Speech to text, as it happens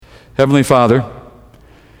Heavenly Father,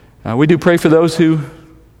 we do pray for those who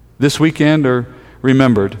this weekend are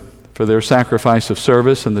remembered for their sacrifice of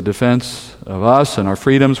service and the defense of us and our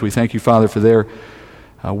freedoms. We thank you, Father, for their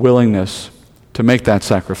willingness to make that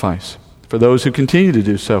sacrifice. For those who continue to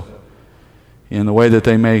do so in the way that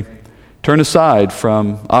they may turn aside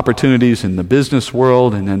from opportunities in the business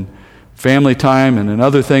world and in family time and in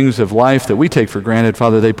other things of life that we take for granted,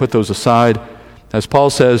 Father, they put those aside, as Paul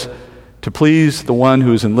says, to please the one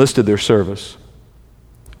who has enlisted their service.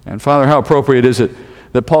 And Father, how appropriate is it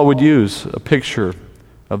that Paul would use a picture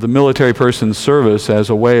of the military person's service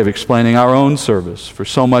as a way of explaining our own service, for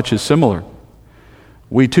so much is similar.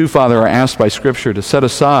 We too, Father, are asked by Scripture to set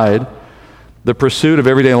aside the pursuit of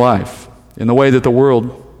everyday life in the way that the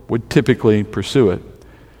world would typically pursue it,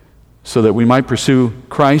 so that we might pursue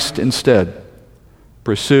Christ instead,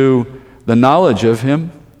 pursue the knowledge of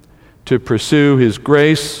Him, to pursue His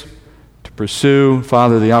grace, to pursue,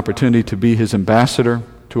 Father, the opportunity to be His ambassador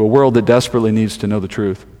to a world that desperately needs to know the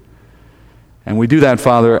truth. And we do that,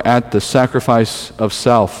 Father, at the sacrifice of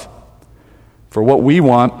self. For what we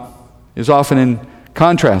want is often in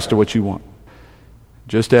contrast to what you want.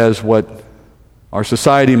 Just as what our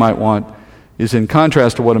society might want is in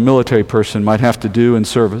contrast to what a military person might have to do in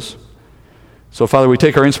service. So, Father, we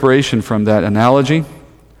take our inspiration from that analogy.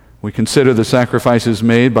 We consider the sacrifices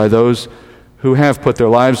made by those who have put their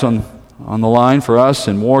lives on the line for us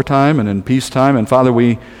in wartime and in peacetime. And, Father,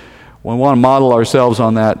 we want to model ourselves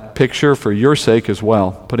on that picture for your sake as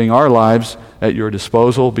well, putting our lives at your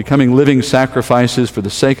disposal, becoming living sacrifices for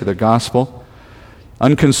the sake of the gospel,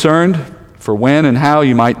 unconcerned for when and how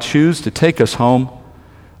you might choose to take us home,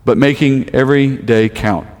 but making every day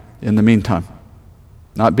count in the meantime.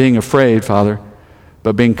 Not being afraid, Father,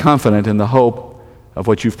 but being confident in the hope of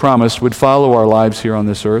what you've promised would follow our lives here on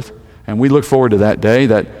this earth. And we look forward to that day,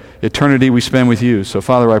 that eternity we spend with you. So,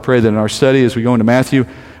 Father, I pray that in our study as we go into Matthew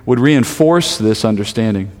would reinforce this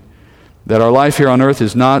understanding, that our life here on earth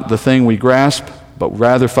is not the thing we grasp, but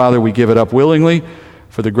rather, Father, we give it up willingly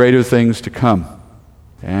for the greater things to come.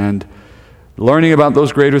 And learning about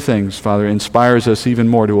those greater things, Father, inspires us even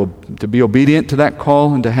more to be obedient to that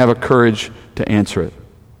call and to have a courage to answer it.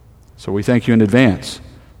 So we thank you in advance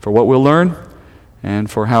for what we'll learn and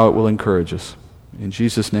for how it will encourage us. In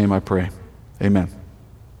Jesus' name I pray. Amen.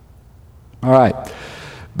 All right.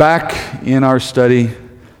 Back in our study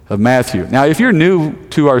of Matthew. Now, if you're new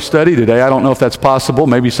to our study today, I don't know if that's possible.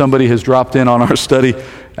 Maybe somebody has dropped in on our study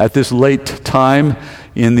at this late time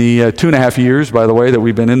in the 2.5 years, by the way, that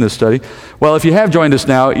we've been in this study. Well, if you have joined us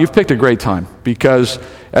now, you've picked a great time, because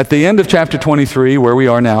at the end of chapter 23, where we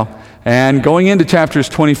are now, and going into chapters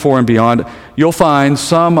 24 and beyond, you'll find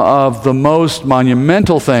some of the most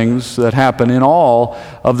monumental things that happen in all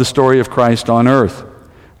of the story of Christ on earth.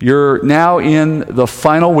 You're now in the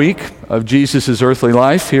final week of Jesus' earthly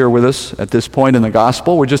life here with us at this point in the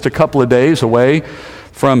gospel. We're just a couple of days away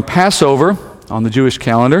from Passover on the Jewish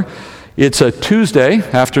calendar. It's a Tuesday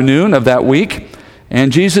afternoon of that week,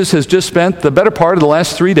 and Jesus has just spent the better part of the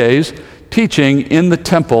last 3 days teaching in the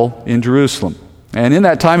temple in Jerusalem. And in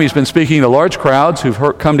that time, he's been speaking to large crowds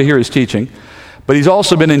who've come to hear his teaching, but he's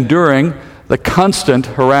also been enduring the constant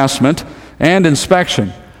harassment and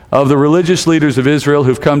inspection of the religious leaders of Israel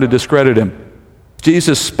who've come to discredit him.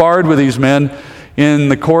 Jesus sparred with these men in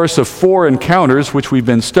the course of 4 encounters, which we've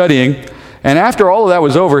been studying, and after all of that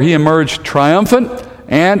was over, he emerged triumphant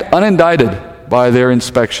and unindicted by their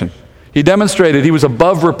inspection. He demonstrated he was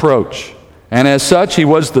above reproach, and as such, he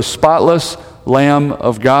was the spotless Lamb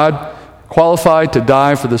of God, qualified to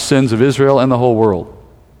die for the sins of Israel and the whole world.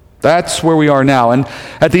 That's where we are now. And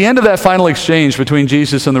at the end of that final exchange between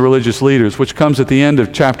Jesus and the religious leaders, which comes at the end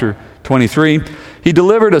of chapter 23, he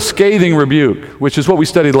delivered a scathing rebuke, which is what we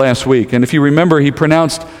studied last week. And if you remember, he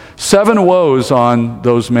pronounced 7 woes on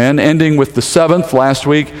those men, ending with the 7th last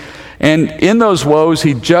week. And in those woes,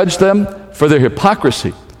 he judged them for their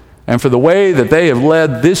hypocrisy and for the way that they have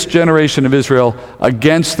led this generation of Israel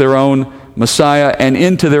against their own Messiah and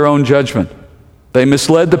into their own judgment. They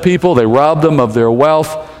misled the people, they robbed them of their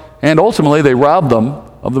wealth, and ultimately they robbed them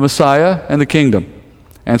of the Messiah and the kingdom.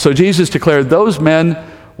 And so Jesus declared those men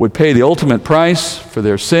would pay the ultimate price for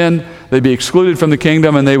their sin, they'd be excluded from the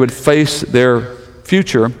kingdom, and they would face their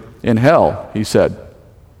future in hell, he said.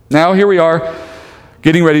 Now here we are,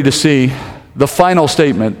 getting ready to see the final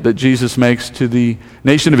statement that Jesus makes to the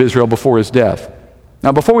nation of Israel before his death.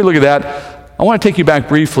 Now before we look at that, I want to take you back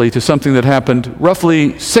briefly to something that happened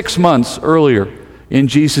roughly 6 months earlier in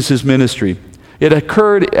Jesus' ministry. It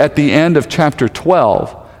occurred at the end of chapter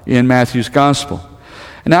 12 in Matthew's gospel.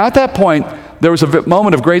 And now at that point, there was a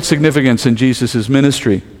moment of great significance in Jesus'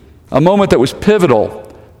 ministry, a moment that was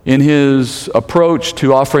pivotal in his approach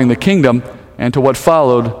to offering the kingdom and to what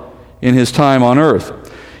followed in his time on earth.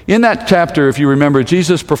 In that chapter, if you remember,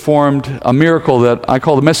 Jesus performed a miracle that I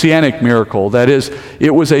call the Messianic miracle. That is,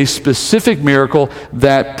 it was a specific miracle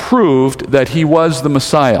that proved that he was the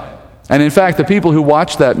Messiah. And in fact, the people who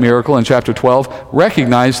watched that miracle in chapter 12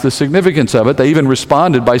 recognized the significance of it. They even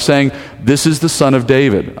responded by saying, "This is the Son of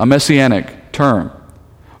David," a Messianic term.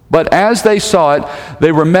 But as they saw it,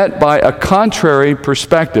 they were met by a contrary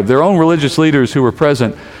perspective. Their own religious leaders who were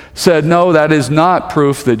present said, "No, that is not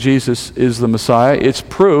proof that Jesus is the Messiah. It's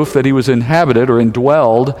proof that he was inhabited or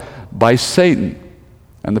indwelled by Satan."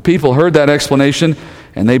 And the people heard that explanation,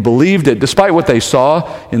 and they believed it, despite what they saw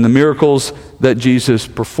in the miracles that Jesus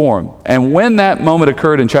performed. And when that moment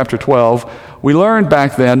occurred in chapter 12, we learned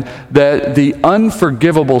back then that the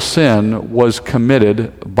unforgivable sin was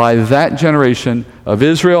committed by that generation of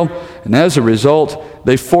Israel, and as a result,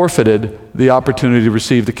 they forfeited the opportunity to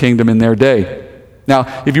receive the kingdom in their day. Now,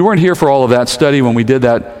 if you weren't here for all of that study when we did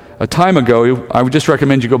that a time ago, I would just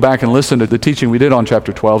recommend you go back and listen to the teaching we did on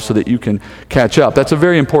chapter 12 so that you can catch up. That's a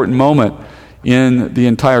very important moment in the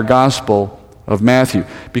entire gospel of Matthew,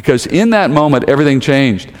 because in that moment everything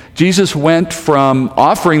changed. Jesus went from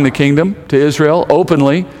offering the kingdom to Israel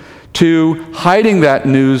openly to hiding that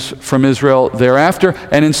news from Israel thereafter,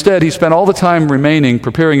 and instead he spent all the time remaining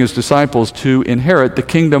preparing his disciples to inherit the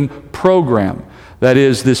kingdom program. That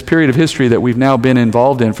is, this period of history that we've now been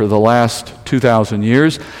involved in for the last 2,000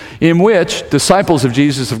 years, in which disciples of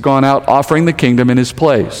Jesus have gone out offering the kingdom in his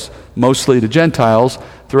place, mostly to Gentiles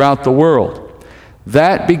throughout the world.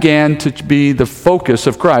 That began to be the focus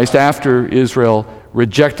of Christ after Israel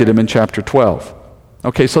rejected him in chapter 12.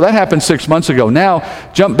 Okay, so that happened 6 months ago. Now,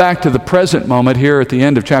 jump back to the present moment here at the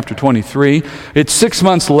end of chapter 23. It's 6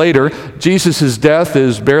 months later. Jesus' death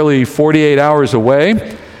is barely 48 hours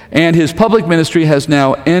away, and his public ministry has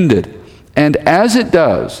now ended. And as it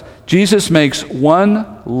does, Jesus makes one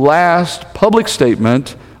last public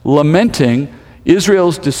statement lamenting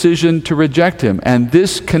Israel's decision to reject him. And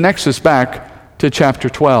this connects us back to chapter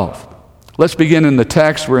 12. Let's begin in the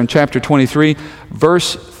text. We're in chapter 23,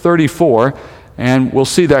 verse 34, and we'll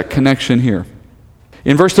see that connection here.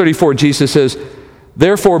 In verse 34, Jesus says,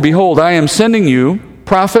 "Therefore, behold, I am sending you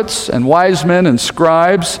prophets and wise men and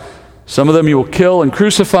scribes. Some of them you will kill and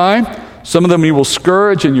crucify. Some of them you will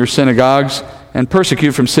scourge in your synagogues and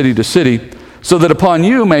persecute from city to city, so that upon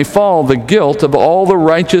you may fall the guilt of all the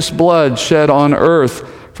righteous blood shed on earth,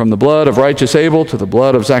 from the blood of righteous Abel to the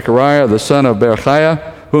blood of Zechariah, the son of Berechiah,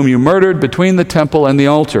 whom you murdered between the temple and the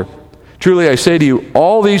altar. Truly I say to you,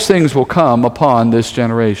 all these things will come upon this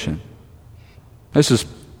generation." This is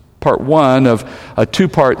part one of a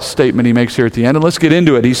two-part statement he makes here at the end, and let's get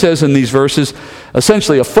into it. He says in these verses,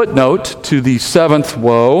 essentially a footnote to the seventh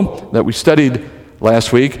woe that we studied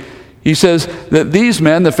last week. He says that these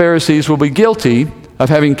men, the Pharisees, will be guilty of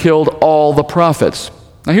having killed all the prophets.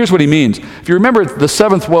 Now here's what he means. If you remember, the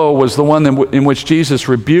seventh woe was the one in which Jesus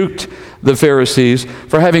rebuked the Pharisees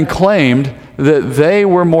for having claimed that they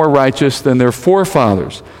were more righteous than their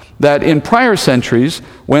forefathers. That in prior centuries,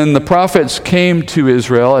 when the prophets came to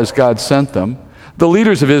Israel as God sent them, the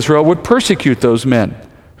leaders of Israel would persecute those men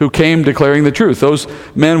who came declaring the truth. Those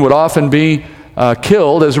men would often be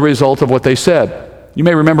killed as a result of what they said. You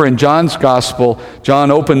may remember in John's gospel,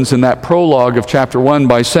 John opens in that prologue of chapter 1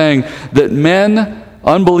 by saying that men,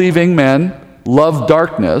 unbelieving men, love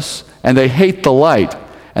darkness and they hate the light.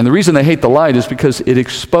 And the reason they hate the light is because it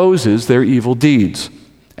exposes their evil deeds.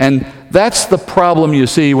 And that's the problem you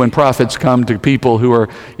see when prophets come to people who are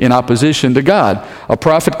in opposition to God. A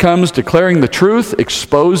prophet comes declaring the truth,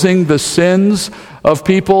 exposing the sins of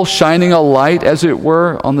people, shining a light, as it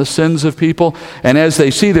were, on the sins of people. And as they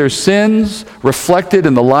see their sins reflected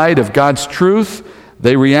in the light of God's truth,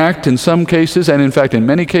 they react in some cases, and in fact in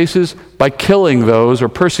many cases, by killing those or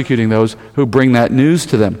persecuting those who bring that news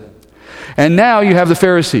to them. And now you have the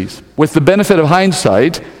Pharisees, with the benefit of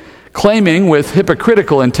hindsight, claiming with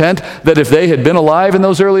hypocritical intent that if they had been alive in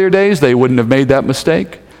those earlier days, they wouldn't have made that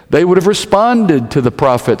mistake. They would have responded to the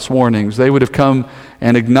prophet's warnings. They would have come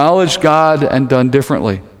and acknowledged God and done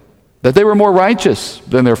differently. That they were more righteous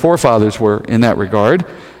than their forefathers were in that regard,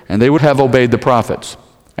 and they would have obeyed the prophets.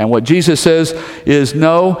 And what Jesus says is,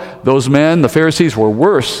 no, those men, the Pharisees, were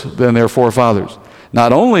worse than their forefathers.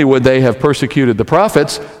 Not only would they have persecuted the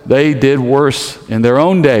prophets, they did worse in their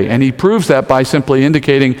own day. And he proves that by simply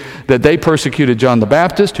indicating that they persecuted John the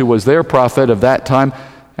Baptist, who was their prophet of that time.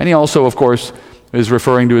 And he also, of course, is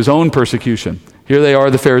referring to his own persecution. Here they are,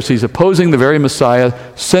 the Pharisees, opposing the very Messiah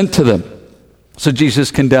sent to them. So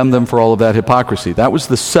Jesus condemned them for all of that hypocrisy. That was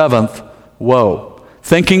the seventh woe.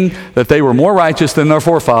 thinking that they were more righteous than their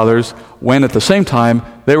forefathers, when at the same time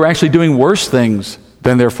they were actually doing worse things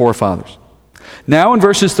than their forefathers. Now in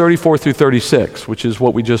verses 34 through 36, which is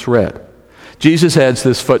what we just read, Jesus adds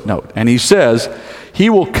this footnote, and he says he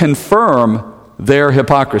will confirm their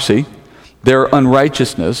hypocrisy, their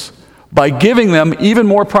unrighteousness, by giving them even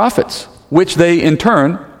more prophets, which they in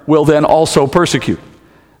turn will then also persecute.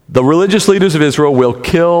 The religious leaders of Israel will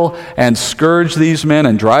kill and scourge these men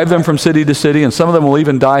and drive them from city to city, and some of them will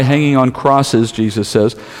even die hanging on crosses, Jesus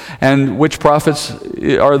says. And which prophets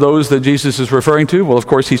are those that Jesus is referring to? Well, of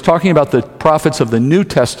course, he's talking about the prophets of the New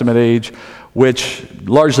Testament age, which,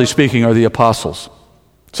 largely speaking, are the apostles.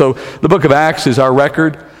 So the book of Acts is our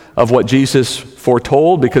record of what Jesus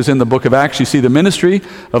foretold, because in the book of Acts you see the ministry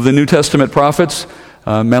of the New Testament prophets,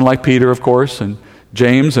 men like Peter, of course, and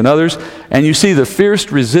James and others, and you see the fierce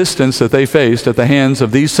resistance that they faced at the hands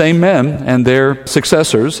of these same men and their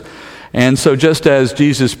successors. And so just as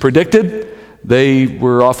Jesus predicted, they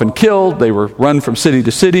were often killed, they were run from city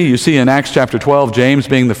to city. You see in Acts chapter 12, James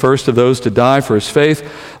being the first of those to die for his faith.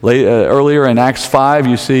 Earlier in Acts 5,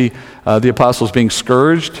 you see the apostles being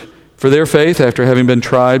scourged for their faith after having been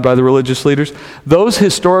tried by the religious leaders. Those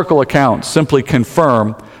historical accounts simply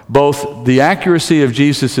confirm both the accuracy of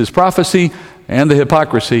Jesus' prophecy and the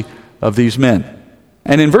hypocrisy of these men.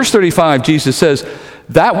 And in verse 35, Jesus says,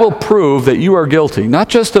 that will prove that you are guilty, not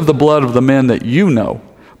just of the blood of the men that you know,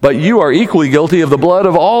 but you are equally guilty of the blood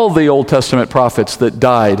of all the Old Testament prophets that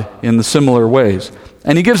died in the similar ways.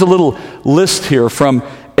 And he gives a little list here from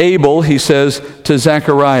Abel, he says, to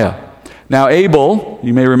Zechariah. Now Abel,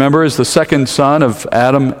 you may remember, is the second son of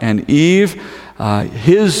Adam and Eve.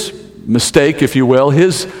 His mistake, if you will,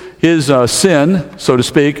 his sin, so to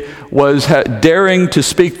speak, was daring to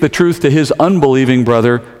speak the truth to his unbelieving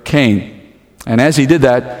brother Cain. And as he did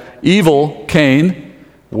that, evil Cain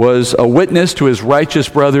was a witness to his righteous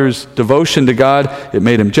brother's devotion to God. It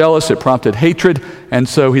made him jealous, it prompted hatred, and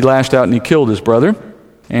so he lashed out and he killed his brother.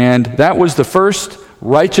 And that was the first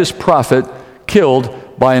righteous prophet killed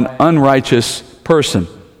by an unrighteous person.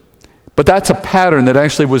 But that's a pattern that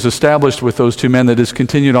actually was established with those two men that has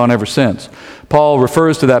continued on ever since. Paul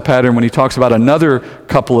refers to that pattern when he talks about another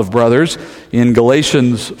couple of brothers. In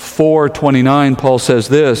Galatians 4:29, Paul says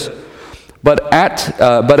this, But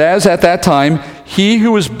as at that time, he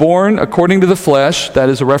who was born according to the flesh, that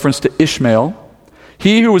is a reference to Ishmael,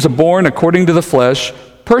 he who was born according to the flesh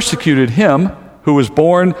persecuted him who was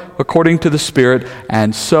born according to the Spirit,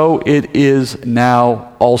 and so it is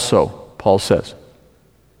now also, Paul says.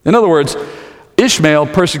 In other words, Ishmael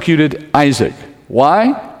persecuted Isaac.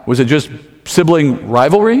 Why? Was it just sibling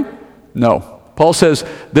rivalry? No. Paul says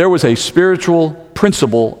there was a spiritual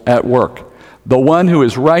principle at work. The one who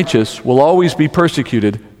is righteous will always be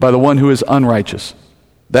persecuted by the one who is unrighteous.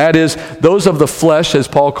 That is, those of the flesh, as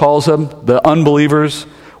Paul calls them, the unbelievers,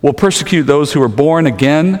 will persecute those who are born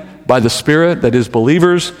again by the Spirit, that is,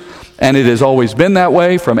 believers. And it has always been that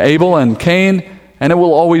way from Abel and Cain, and it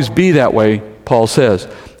will always be that way, Paul says.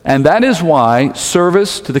 And that is why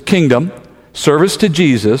service to the kingdom, service to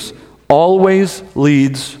Jesus, always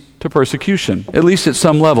leads to persecution, at least at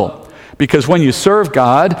some level. Because when you serve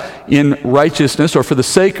God in righteousness or for the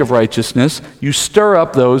sake of righteousness, you stir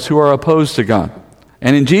up those who are opposed to God.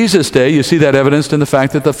 And in Jesus' day, you see that evidenced in the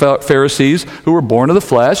fact that the Pharisees, who were born of the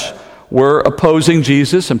flesh, were opposing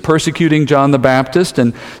Jesus and persecuting John the Baptist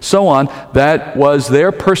and so on. That was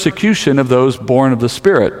their persecution of those born of the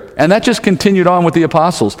Spirit. And that just continued on with the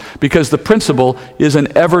apostles, because the principle is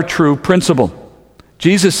an ever-true principle.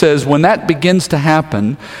 Jesus says when that begins to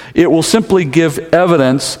happen, it will simply give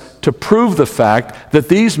evidence to prove the fact that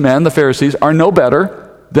these men, the Pharisees, are no better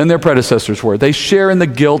than their predecessors were. They share in the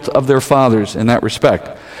guilt of their fathers in that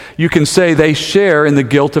respect. You can say they share in the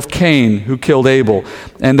guilt of Cain, who killed Abel,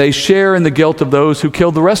 and they share in the guilt of those who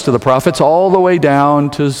killed the rest of the prophets, all the way down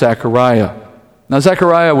to Zechariah. Now,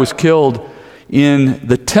 Zechariah was killed in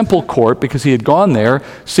the temple court because he had gone there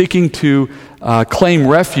seeking to claim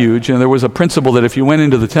refuge, and there was a principle that if you went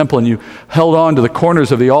into the temple and you held on to the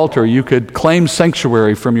corners of the altar, you could claim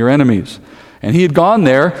sanctuary from your enemies. And he had gone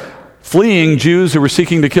there fleeing Jews who were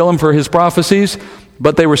seeking to kill him for his prophecies,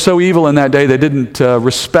 but they were so evil in that day they didn't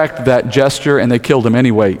respect that gesture, and they killed him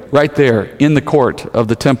anyway, right there in the court of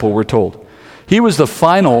the temple, we're told. He was the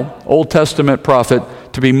final Old Testament prophet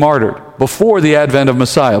to be martyred before the advent of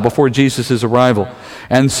Messiah, before Jesus' arrival.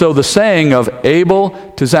 And so the saying of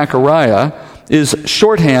Abel to Zechariah is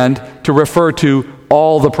shorthand to refer to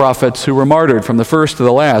all the prophets who were martyred, from the first to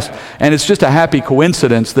the last. And it's just a happy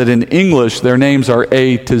coincidence that in English their names are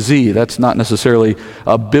A to Z. That's not necessarily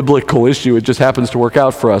a biblical issue. It just happens to work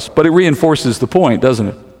out for us. But it reinforces the point, doesn't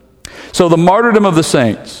it? So the martyrdom of the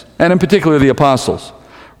saints, and in particular the apostles,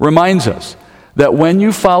 reminds us that when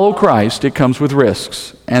you follow Christ, it comes with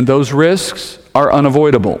risks, and those risks are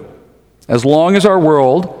unavoidable. As long as our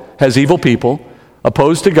world has evil people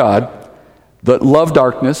opposed to God that love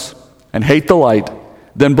darkness and hate the light,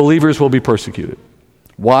 then believers will be persecuted.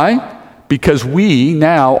 Why? Because we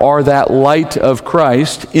now are that light of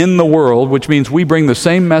Christ in the world, which means we bring the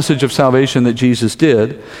same message of salvation that Jesus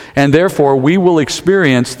did, and therefore we will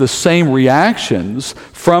experience the same reactions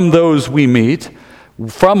from those we meet,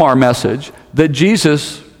 from our message, that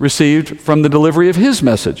Jesus received from the delivery of his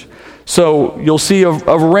message. So you'll see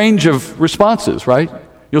a range of responses, right?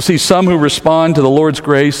 You'll see some who respond to the Lord's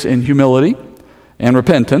grace in humility and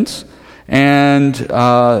repentance, and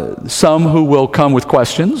some who will come with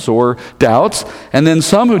questions or doubts, and then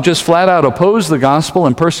some who just flat out oppose the gospel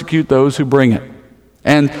and persecute those who bring it.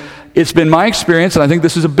 And it's been my experience, and I think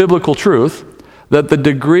this is a biblical truth, that the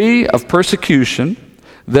degree of persecution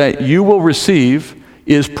that you will receive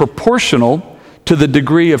is proportional to the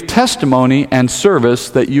degree of testimony and service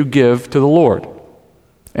that you give to the Lord.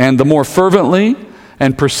 And the more fervently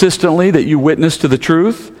and persistently that you witness to the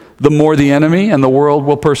truth, the more the enemy and the world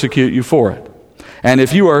will persecute you for it. And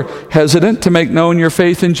if you are hesitant to make known your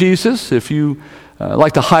faith in Jesus, if you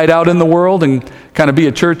like to hide out in the world and kind of be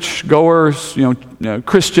a church goer,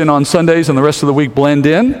 Christian on Sundays and the rest of the week blend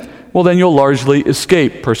in, well, then you'll largely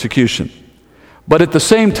escape persecution. But at the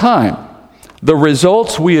same time, the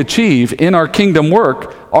results we achieve in our kingdom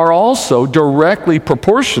work are also directly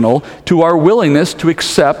proportional to our willingness to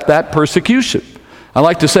accept that persecution. I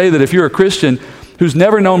like to say that if you're a Christian who's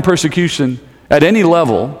never known persecution at any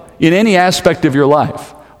level, in any aspect of your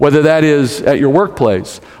life, whether that is at your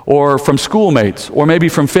workplace or from schoolmates or maybe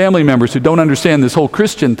from family members who don't understand this whole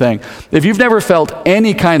Christian thing, if you've never felt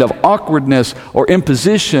any kind of awkwardness or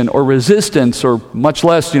imposition or resistance or much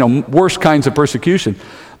less, worse kinds of persecution,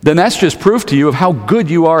 then that's just proof to you of how good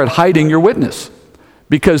you are at hiding your witness.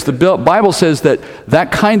 Because the Bible says that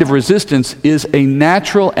that kind of resistance is a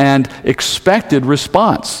natural and expected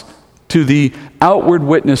response to the outward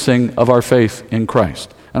witnessing of our faith in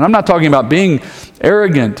Christ. And I'm not talking about being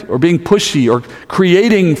arrogant or being pushy or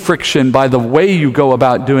creating friction by the way you go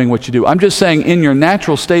about doing what you do. I'm just saying in your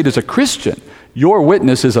natural state as a Christian, your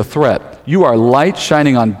witness is a threat. You are light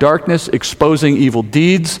shining on darkness, exposing evil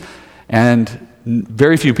deeds, and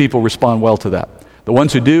very few people respond well to that. The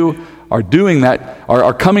ones who do are doing that,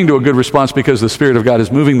 are coming to a good response because the Spirit of God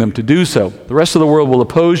is moving them to do so. The rest of the world will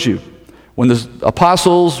oppose you. When the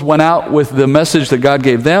apostles went out with the message that God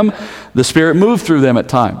gave them, the Spirit moved through them at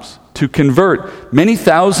times to convert many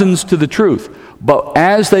thousands to the truth. But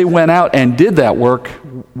as they went out and did that work,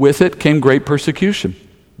 with it came great persecution.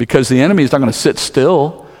 Because the enemy is not going to sit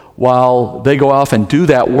still while they go off and do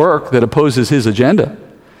that work that opposes his agenda.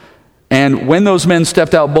 And when those men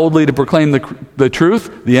stepped out boldly to proclaim the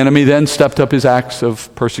truth, the enemy then stepped up his acts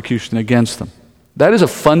of persecution against them. That is a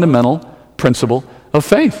fundamental principle of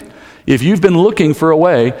faith. If you've been looking for a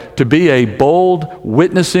way to be a bold,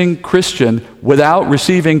 witnessing Christian without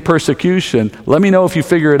receiving persecution, let me know if you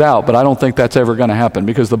figure it out, but I don't think that's ever going to happen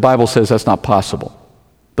because the Bible says that's not possible.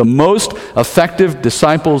 The most effective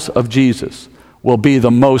disciples of Jesus will be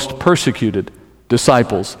the most persecuted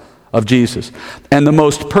disciples of Jesus. And the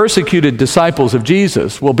most persecuted disciples of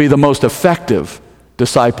Jesus will be the most effective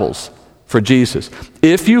disciples for Jesus.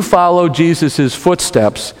 If you follow Jesus'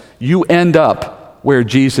 footsteps, you end up where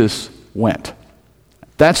Jesus went.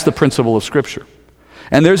 That's the principle of Scripture.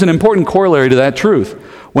 And there's an important corollary to that truth.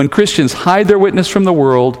 When Christians hide their witness from the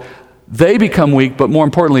world, they become weak, but more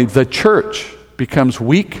importantly, the church becomes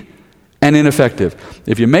weak and ineffective.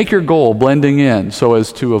 If you make your goal blending in so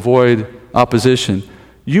as to avoid opposition,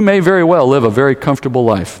 you may very well live a very comfortable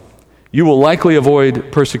life. You will likely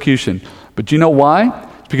avoid persecution. But do you know why?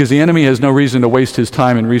 It's because the enemy has no reason to waste his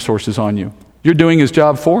time and resources on you. You're doing his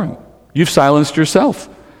job for him. You've silenced yourself.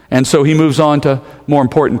 And so he moves on to more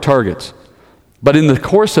important targets. But in the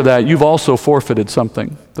course of that, you've also forfeited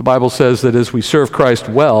something. The Bible says that as we serve Christ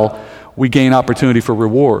well, we gain opportunity for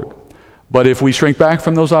reward. But if we shrink back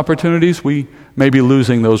from those opportunities, we may be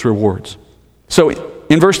losing those rewards. So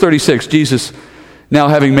in verse 36, Jesus, now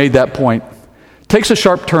having made that point, takes a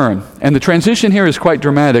sharp turn. And the transition here is quite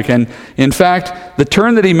dramatic. And in fact, the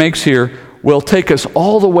turn that he makes here will take us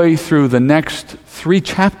all the way through the next 3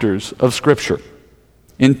 chapters of Scripture.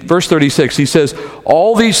 In verse 36, he says,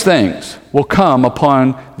 all these things will come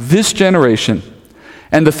upon this generation.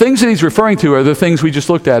 And the things that he's referring to are the things we just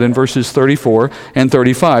looked at in verses 34 and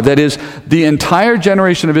 35. That is, the entire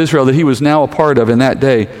generation of Israel that he was now a part of in that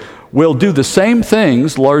day will do the same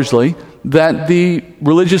things, largely, that the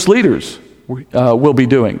religious leaders will be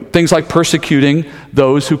doing. Things like persecuting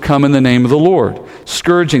those who come in the name of the Lord,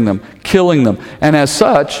 scourging them, killing them. And as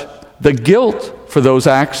such, the guilt for those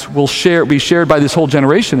acts will be shared by this whole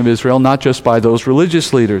generation of Israel, not just by those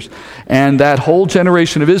religious leaders. And that whole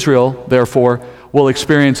generation of Israel, therefore, will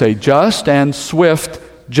experience a just and swift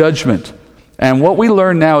judgment. And what we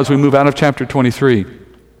learn now as we move out of chapter 23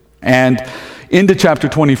 and into chapter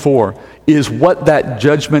 24 is what that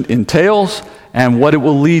judgment entails and what it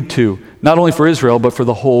will lead to, not only for Israel, but for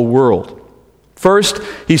the whole world. First,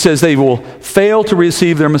 he says they will fail to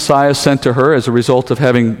receive their Messiah sent to her as a result of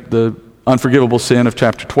having the unforgivable sin of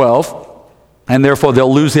chapter 12, and therefore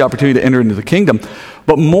they'll lose the opportunity to enter into the kingdom.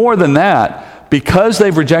 But more than that, because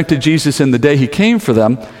they've rejected Jesus in the day he came for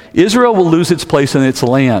them, Israel will lose its place in its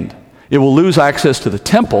land. It will lose access to the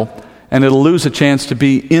temple, and it'll lose a chance to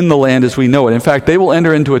be in the land as we know it. In fact, they will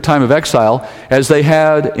enter into a time of exile as they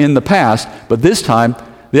had in the past, but this time,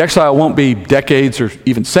 the exile won't be decades or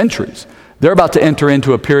even centuries. They're about to enter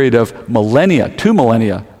into a period of millennia, 2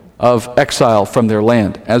 millennia, of exile from their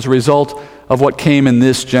land as a result of what came in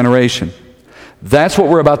this generation. That's what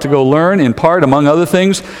we're about to go learn, in part, among other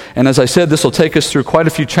things. And as I said, this will take us through quite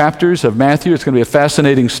a few chapters of Matthew. It's going to be a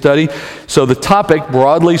fascinating study. So the topic,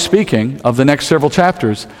 broadly speaking, of the next several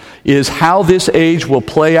chapters is how this age will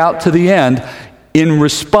play out to the end in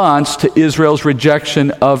response to Israel's rejection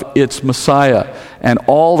of its Messiah and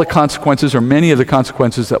all the consequences, or many of the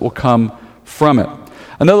consequences, that will come from it.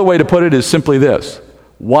 Another way to put it is simply this: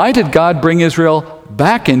 why did God bring Israel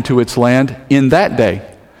back into its land in that day?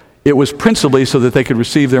 It was principally so that they could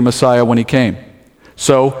receive their Messiah when he came.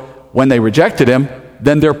 So when they rejected him,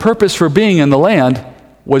 then their purpose for being in the land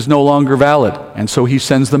was no longer valid, and so he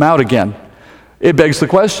sends them out again. It begs the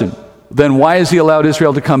question, then why has he allowed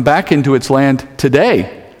Israel to come back into its land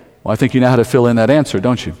today? Well, I think you know how to fill in that answer,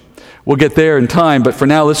 don't you? We'll get there in time, but for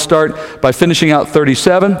now let's start by finishing out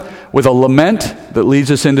 37 with a lament that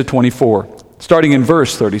leads us into 24. Starting in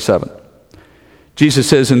verse 37. Jesus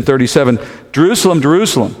says in 37, "Jerusalem,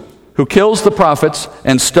 Jerusalem, who kills the prophets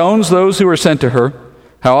and stones those who are sent to her,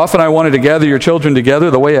 how often I wanted to gather your children together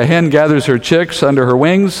the way a hen gathers her chicks under her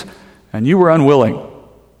wings, and you were unwilling.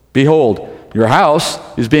 Behold, your house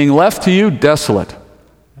is being left to you desolate.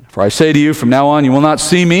 For I say to you, from now on you will not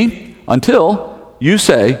see me until you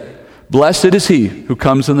say, blessed is he who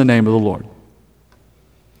comes in the name of the Lord."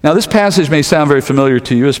 Now, this passage may sound very familiar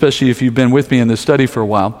to you, especially if you've been with me in this study for a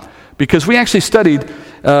while, because we actually studied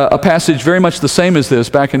a passage very much the same as this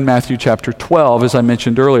back in Matthew chapter 12, as I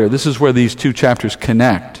mentioned earlier. This is where these two chapters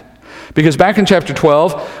connect. Because back in chapter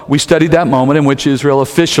 12, we studied that moment in which Israel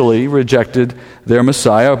officially rejected their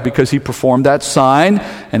Messiah because he performed that sign,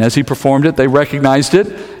 and as he performed it, they recognized it,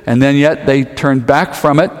 and then yet they turned back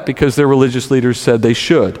from it because their religious leaders said they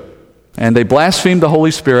should. And they blasphemed the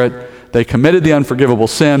Holy Spirit, they committed the unforgivable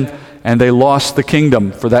sin, and they lost the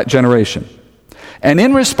kingdom for that generation. And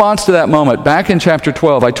in response to that moment, back in chapter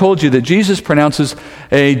 12, I told you that Jesus pronounces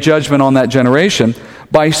a judgment on that generation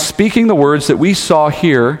by speaking the words that we saw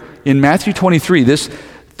here in Matthew 23. This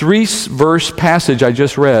 3-verse passage I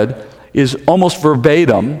just read is almost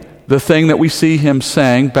verbatim the thing that we see him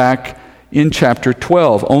saying back in chapter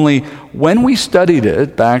 12. Only when we studied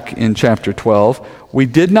it back in chapter 12, we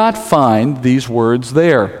did not find these words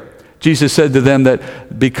there. Jesus said to them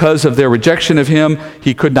that because of their rejection of him,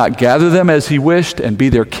 he could not gather them as he wished and be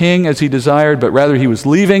their king as he desired, but rather he was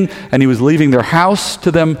leaving, and he was leaving their house to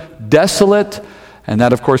them desolate. And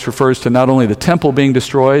that, of course, refers to not only the temple being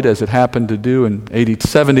destroyed, as it happened to do in AD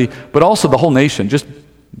 70, but also the whole nation, just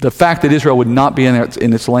the fact that Israel would not be in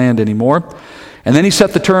its land anymore. And then he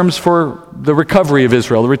set the terms for the recovery of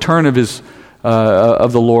Israel, the return of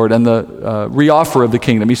the Lord, and the reoffer of the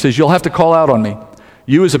kingdom. He says, you'll have to call out on me.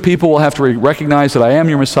 You as a people will have to recognize that I am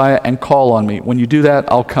your Messiah and call on me. When you do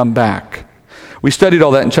that, I'll come back. We studied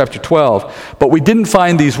all that in chapter 12, but we didn't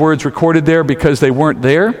find these words recorded there because they weren't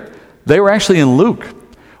there. They were actually in Luke.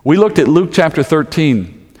 We looked at Luke chapter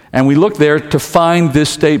 13, and we looked there to find this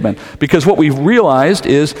statement, because what we realized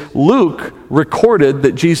is Luke recorded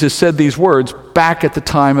that Jesus said these words back at the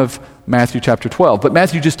time of Matthew chapter 12, but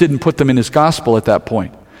Matthew just didn't put them in his gospel at that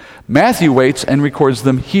point. Matthew waits and records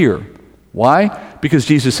them here. Why? Because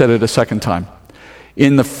Jesus said it a second time.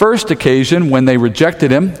 In the first occasion, when they rejected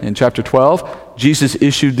him, in chapter 12, Jesus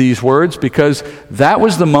issued these words because that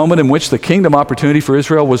was the moment in which the kingdom opportunity for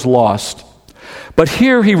Israel was lost. But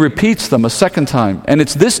here he repeats them a second time, and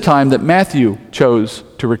it's this time that Matthew chose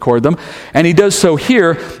to record them, and he does so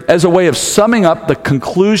here as a way of summing up the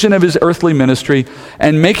conclusion of his earthly ministry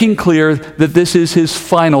and making clear that this is his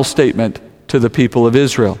final statement to the people of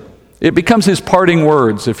Israel. It becomes his parting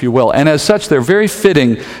words, if you will. And as such, they're very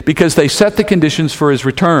fitting because they set the conditions for his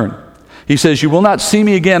return. He says, "You will not see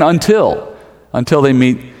me again until they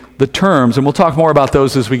meet the terms." And we'll talk more about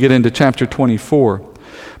those as we get into chapter 24.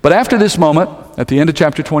 But after this moment, at the end of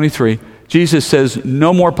chapter 23, Jesus says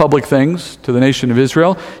no more public things to the nation of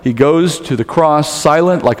Israel. He goes to the cross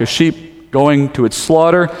silent like a sheep going to its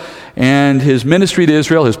slaughter. And his ministry to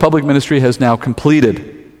Israel, his public ministry, has now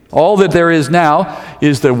completed. All that there is now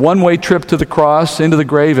is the one-way trip to the cross, into the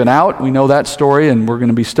grave and out. We know that story, and we're going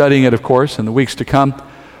to be studying it, of course, in the weeks to come.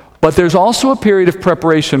 But there's also a period of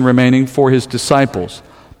preparation remaining for his disciples.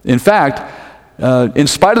 In fact, in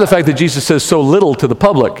spite of the fact that Jesus says so little to the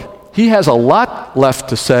public, he has a lot left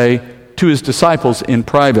to say to his disciples in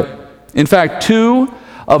private. In fact, two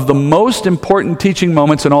of the most important teaching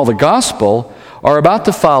moments in all the gospel are about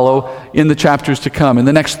to follow in the chapters to come, in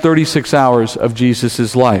the next 36 hours of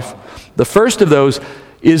Jesus' life. The first of those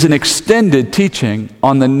is an extended teaching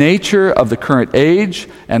on the nature of the current age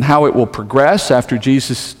and how it will progress after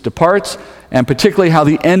Jesus departs, and particularly how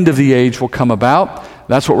the end of the age will come about.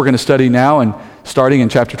 That's what we're going to study now, and starting in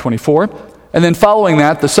chapter 24. And then following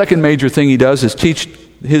that, the second major thing he does is teach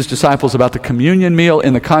his disciples about the communion meal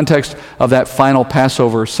in the context of that final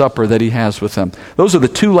Passover supper that he has with them. Those are the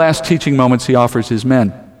two last teaching moments he offers his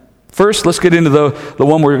men. First, let's get into the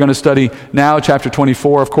one we're going to study now, chapter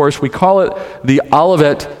 24, of course. We call it the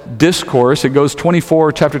Olivet Discourse. It goes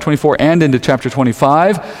chapter 24 and into chapter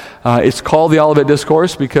 25. It's called the Olivet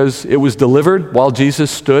Discourse because it was delivered while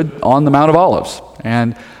Jesus stood on the Mount of Olives.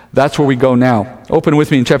 And that's where we go now. Open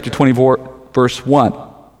with me in chapter 24, verse 1.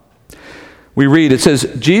 We read, it says,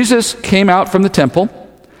 "Jesus came out from the temple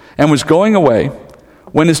and was going away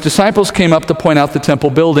when his disciples came up to point out the temple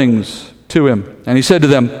buildings to him. And he said to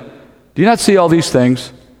them, 'Do you not see all these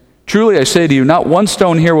things? Truly I say to you, not one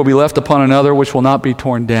stone here will be left upon another which will not be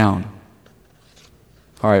torn down.'"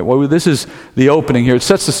 All right, well, this is the opening here. It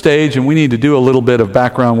sets the stage, and we need to do a little bit of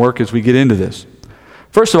background work as we get into this.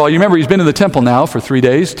 First of all, you remember he's been in the temple now for 3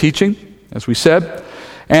 days teaching, as we said.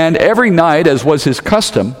 And every night, as was his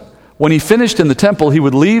custom, when he finished in the temple, he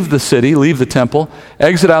would leave the temple,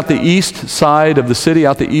 exit out the east side of the city,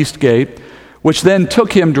 out the east gate, which then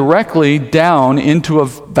took him directly down into a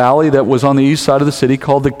valley that was on the east side of the city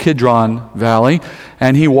called the Kidron Valley.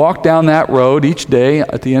 And he walked down that road each day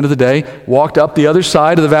at the end of the day, walked up the other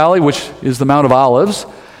side of the valley, which is the Mount of Olives.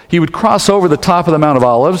 He would cross over the top of the Mount of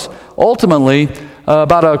Olives. Ultimately,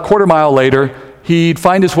 about a quarter mile later, he'd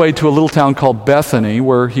find his way to a little town called Bethany,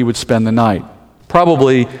 where he would spend the night,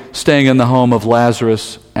 probably staying in the home of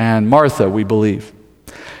Lazarus and Martha, we believe.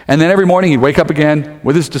 And then every morning he'd wake up again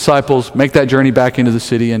with his disciples, make that journey back into the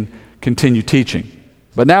city, and continue teaching.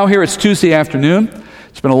 But now here it's Tuesday afternoon.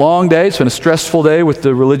 It's been a long day. It's been a stressful day with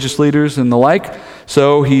the religious leaders and the like.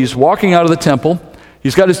 So he's walking out of the temple.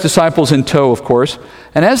 He's got his disciples in tow, of course.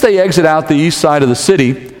 And as they exit out the east side of the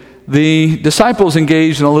city, the disciples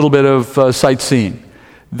engage in a little bit of sightseeing.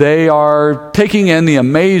 They are taking in the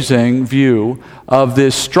amazing view of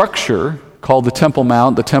this structure called the Temple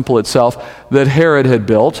Mount, the temple itself, that Herod had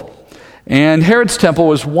built. And Herod's temple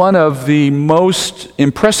was one of the most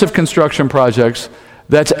impressive construction projects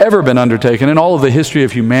that's ever been undertaken in all of the history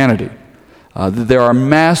of humanity. There are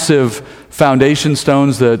massive foundation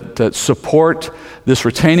stones that support this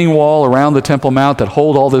retaining wall around the Temple Mount that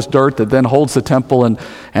hold all this dirt that then holds the temple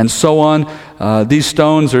and so on. These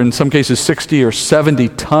stones are in some cases 60 or 70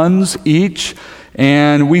 tons each,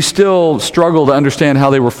 and we still struggle to understand how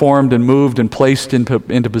they were formed and moved and placed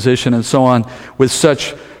into position and so on with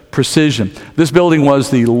such precision. This building was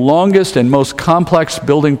the longest and most complex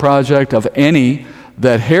building project of any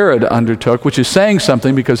that Herod undertook, which is saying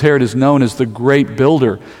something because Herod is known as the great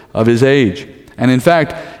builder of his age. And in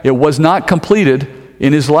fact, it was not completed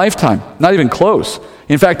in his lifetime, not even close.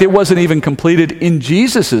 In fact, it wasn't even completed in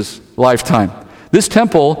Jesus' lifetime. This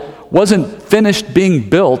temple wasn't finished being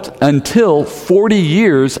built until 40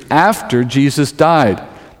 years after Jesus died.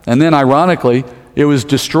 And then, ironically, it was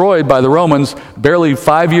destroyed by the Romans barely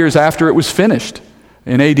 5 years after it was finished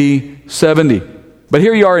in AD 70. But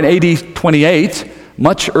here you are in AD 28,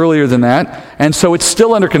 much earlier than that, and so it's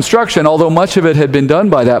still under construction, although much of it had been done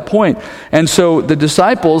by that point. And so the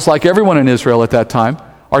disciples, like everyone in Israel at that time,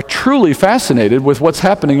 are truly fascinated with what's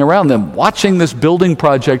happening around them, watching this building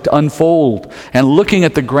project unfold and looking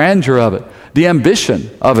at the grandeur of it, the ambition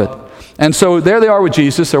of it. And so there they are with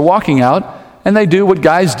Jesus, they're walking out, and they do what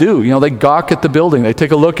guys do. They gawk at the building, they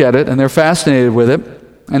take a look at it, and they're fascinated with it.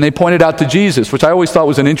 And they pointed out to Jesus, which I always thought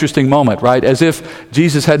was an interesting moment, right? As if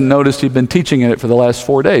Jesus hadn't noticed he'd been teaching in it for the last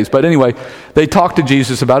 4 days. But anyway, they talked to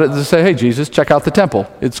Jesus about it and they say, "Hey, Jesus, check out the temple.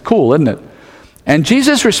 It's cool, isn't it?" And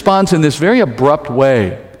Jesus responds in this very abrupt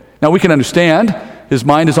way. Now we can understand his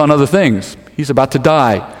mind is on other things. He's about to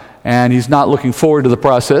die, and he's not looking forward to the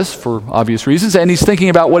process for obvious reasons, and he's thinking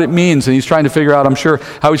about what it means, and he's trying to figure out, I'm sure,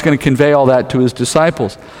 how he's going to convey all that to his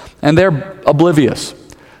disciples. And they're oblivious.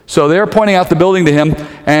 So they're pointing out the building to him,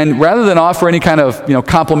 and rather than offer any kind of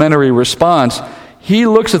complimentary response, he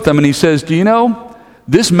looks at them and he says, do you know,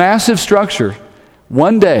 this massive structure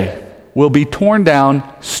one day will be torn down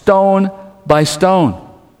stone by stone.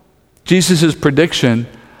 Jesus' prediction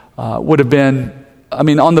would have been,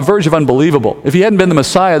 on the verge of unbelievable. If he hadn't been the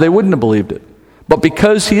Messiah, they wouldn't have believed it. But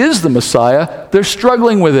because he is the Messiah, they're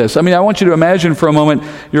struggling with this. I want you to imagine for a moment,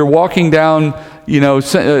 you're walking down,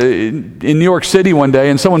 in New York City one day,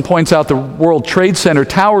 and someone points out the World Trade Center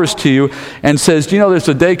towers to you and says, do you know there's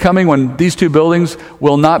a day coming when these two buildings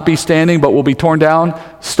will not be standing, but will be torn down,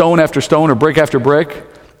 stone after stone or brick after brick?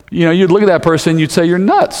 You'd look at that person, you'd say, you're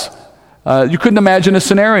nuts. You couldn't imagine a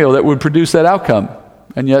scenario that would produce that outcome.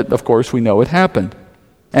 And yet, of course, we know it happened.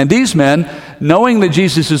 And these men, knowing that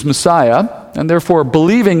Jesus is Messiah, and therefore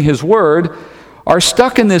believing his word, are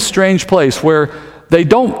stuck in this strange place where they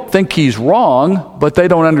don't think he's wrong, but they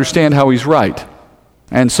don't understand how he's right.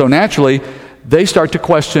 And so naturally, they start to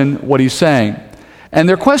question what he's saying. And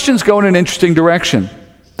their questions go in an interesting direction.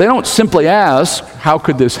 They don't simply ask, how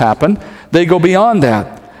could this happen? They go beyond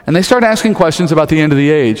that. And they start asking questions about the end of the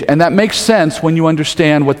age. And that makes sense when you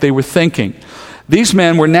understand what they were thinking. These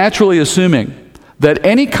men were naturally assuming that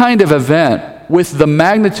any kind of event with the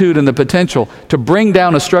magnitude and the potential to bring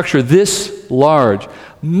down a structure this large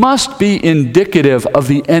must be indicative of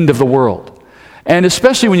the end of the world. And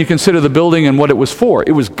especially when you consider the building and what it was for.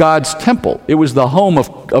 It was God's temple. It was the home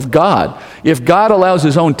of God. If God allows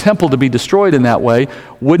his own temple to be destroyed in that way,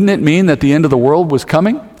 wouldn't it mean that the end of the world was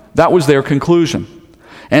coming? That was their conclusion.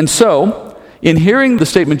 And so, in hearing the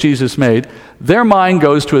statement Jesus made, their mind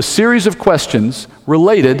goes to a series of questions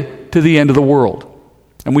related to the end of the world.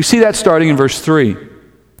 And we see that starting in verse 3.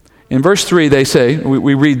 In verse 3, they say,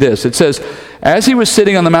 we read this. It says, as he was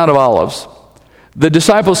sitting on the Mount of Olives, the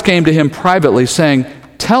disciples came to him privately, saying,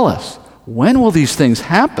 tell us, when will these things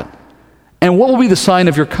happen? And what will be the sign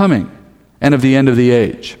of your coming and of the end of the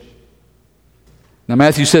age? Now,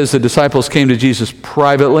 Matthew says the disciples came to Jesus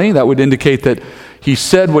privately. That would indicate that he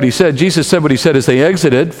said what he said. Jesus said what he said as they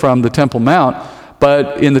exited from the Temple Mount.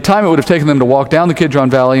 But in the time it would have taken them to walk down the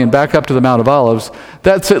Kidron Valley and back up to the Mount of Olives,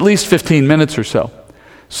 that's at least 15 minutes or so.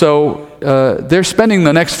 So they're spending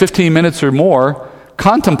the next 15 minutes or more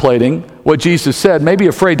contemplating what Jesus said, maybe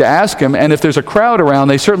afraid to ask him, and if there's a crowd around,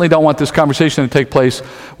 they certainly don't want this conversation to take place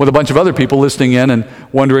with a bunch of other people listening in and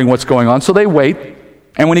wondering what's going on. So they wait,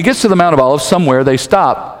 and when he gets to the Mount of Olives, somewhere they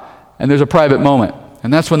stop, and there's a private moment,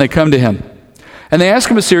 and that's when they come to him. And they ask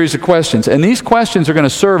him a series of questions, and these questions are going to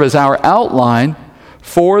serve as our outline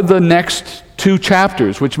for the next 2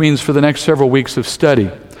 chapters, which means for the next several weeks of study.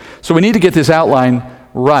 So we need to get this outline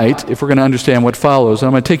right if we're going to understand what follows. And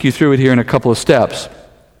I'm going to take you through it here in a couple of steps.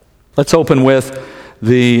 Let's open with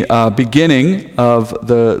the beginning of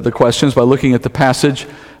the questions by looking at the passage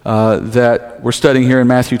that we're studying here in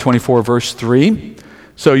Matthew 24, verse 3.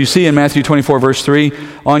 So you see in Matthew 24, verse 3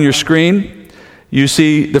 on your screen, you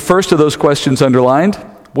see the first of those questions underlined.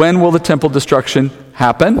 When will the temple destruction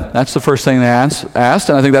happen? That's the first thing they asked,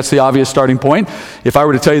 and I think that's the obvious starting point. If I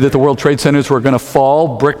were to tell you that the World Trade Centers were going to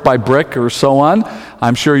fall brick by brick or so on,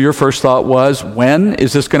 I'm sure your first thought was, when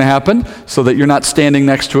is this going to happen? So that you're not standing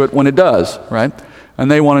next to it when it does, right? And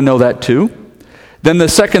they want to know that too. Then the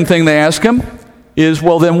second thing they ask him is,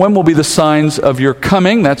 well, then when will be the signs of your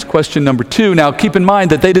coming? That's question number 2. Now, keep in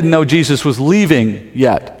mind that they didn't know Jesus was leaving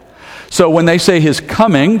yet. So when they say his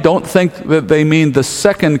coming, don't think that they mean the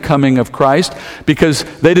second coming of Christ, because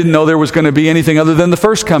they didn't know there was going to be anything other than the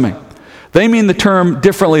first coming. They mean the term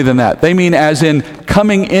differently than that. They mean as in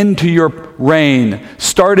coming into your reign,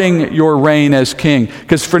 starting your reign as king.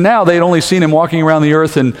 Because for now, they'd only seen him walking around the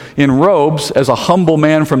earth in robes as a humble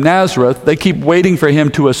man from Nazareth. They keep waiting for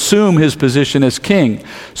him to assume his position as king.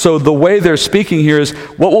 So the way they're speaking here is,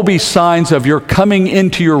 what will be signs of your coming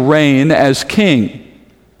into your reign as king?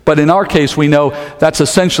 But in our case, we know that's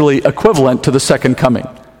essentially equivalent to the second coming,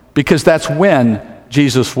 because that's when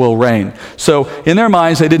Jesus will reign. So in their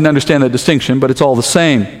minds, they didn't understand that distinction, but it's all the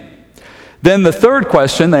same. Then the third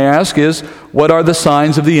question they ask is, what are the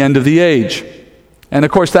signs of the end of the age? And of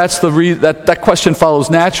course, that's that question follows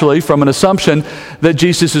naturally from an assumption that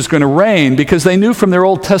Jesus is going to reign, because they knew from their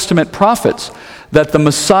Old Testament prophets that the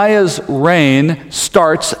Messiah's reign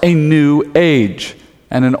starts a new age,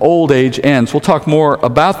 and an old age ends. We'll talk more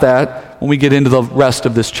about that when we get into the rest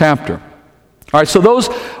of this chapter. All right, so those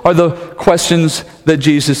are the questions that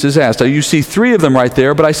Jesus is asked. Now, you see 3 of them right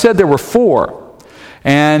there, but I said there were 4.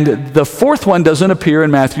 And the 4th one doesn't appear in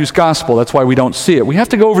Matthew's gospel. That's why we don't see it. We have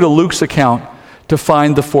to go over to Luke's account to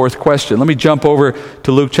find the 4th question. Let me jump over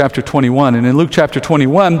to Luke chapter 21. And in Luke chapter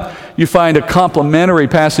 21, you find a complementary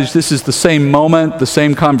passage. This is the same moment, the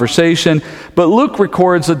same conversation, but Luke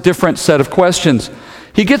records a different set of questions.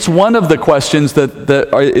 He gets one of the questions that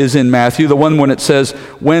is in Matthew, the one when it says,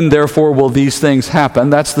 "When therefore will these things happen?"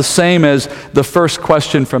 That's the same as the first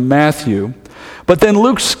question from Matthew. But then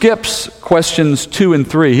Luke skips questions 2 and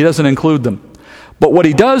 3. He doesn't include them. But what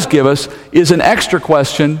he does give us is an extra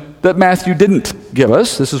question that Matthew didn't give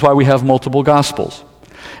us. This is why we have multiple Gospels.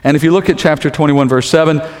 And if you look at chapter 21, verse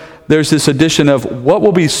 7, there's this addition of what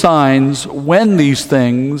will be signs when these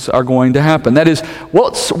things are going to happen. That is,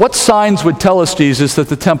 what signs would tell us, Jesus, that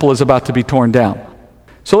the temple is about to be torn down?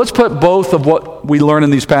 So let's put both of what we learn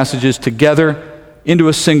in these passages together into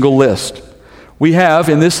a single list. We have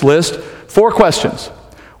in this list 4 questions.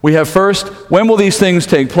 We have first, when will these things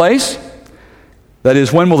take place? That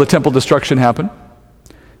is, when will the temple destruction happen?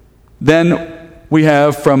 Then we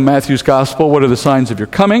have from Matthew's gospel, what are the signs of your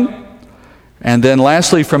coming? And then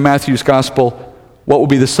lastly, from Matthew's gospel, what will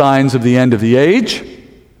be the signs of the end of the age?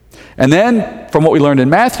 And then, from what we learned in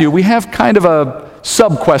Matthew, we have kind of a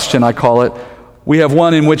sub-question, I call it. We have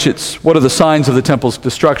one in which it's, what are the signs of the temple's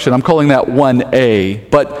destruction? I'm calling that 1A.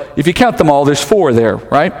 But if you count them all, there's 4 there,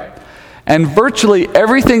 right? And virtually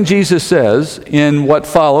everything Jesus says in what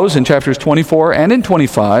follows in chapters 24 and in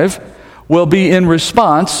 25 will be in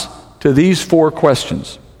response to these 4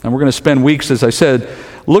 questions. And we're going to spend weeks, as I said,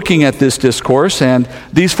 looking at this discourse, and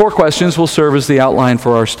these 4 questions will serve as the outline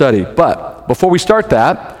for our study. But before we start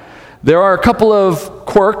that, there are a couple of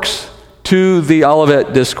quirks to the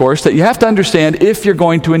Olivet Discourse that you have to understand if you're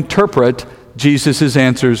going to interpret Jesus'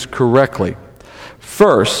 answers correctly.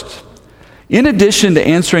 First, in addition to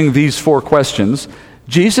answering these 4 questions,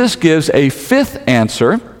 Jesus gives a 5th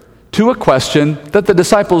answer to a question that the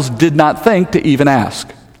disciples did not think to even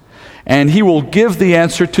ask. And he will give the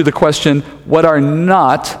answer to the question, what are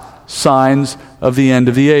not signs of the end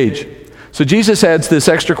of the age? So Jesus adds this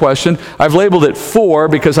extra question. I've labeled it 4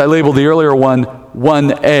 because I labeled the earlier one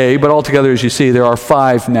 1A, but altogether, as you see, there are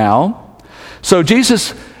 5 now. So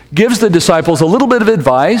Jesus gives the disciples a little bit of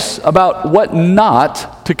advice about what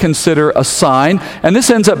not to consider a sign, and this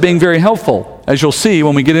ends up being very helpful, as you'll see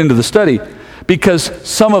when we get into the study, because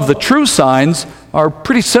some of the true signs are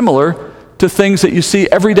pretty similar to things that you see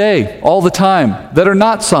every day, all the time, that are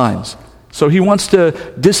not signs. So he wants to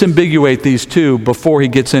disambiguate these 2 before he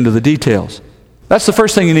gets into the details. That's the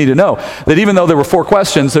first thing you need to know, that even though there were 4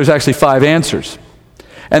 questions, there's actually 5 answers.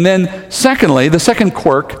 And then secondly, the second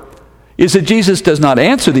quirk is that Jesus does not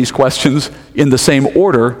answer these questions in the same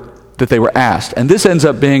order that they were asked. And this ends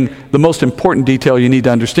up being the most important detail you need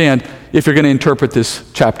to understand if you're going to interpret this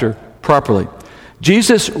chapter properly.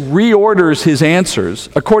 Jesus reorders his answers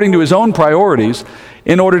according to his own priorities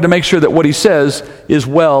in order to make sure that what he says is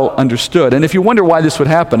well understood. And if you wonder why this would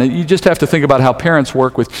happen, you just have to think about how parents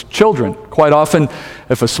work with children. Quite often,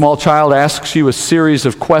 if a small child asks you a series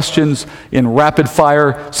of questions in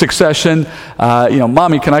rapid-fire succession,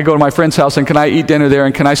 Mommy, can I go to my friend's house, and can I eat dinner there,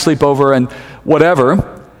 and can I sleep over, and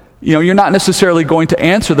whatever, you're not necessarily going to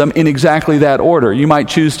answer them in exactly that order. You might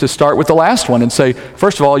choose to start with the last one and say,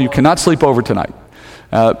 first of all, you cannot sleep over tonight.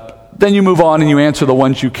 Then you move on and you answer the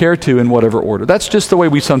ones you care to in whatever order. That's just the way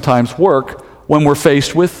we sometimes work when we're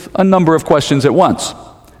faced with a number of questions at once.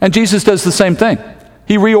 And Jesus does the same thing.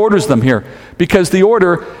 He reorders them here because the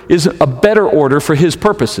order is a better order for his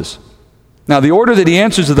purposes. Now, the order that he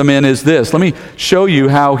answers them in is this. Let me show you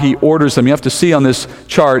how he orders them. You have to see on this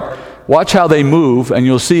chart, watch how they move, and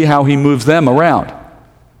you'll see how he moves them around.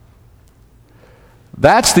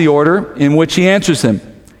 That's the order in which he answers them.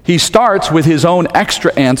 He starts with his own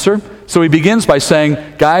extra answer. So he begins by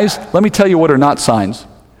saying, guys, let me tell you what are not signs.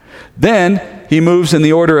 Then he moves in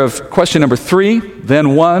the order of question number 3,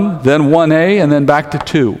 then 1, then 1A, and then back to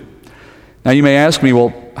 2. Now you may ask me,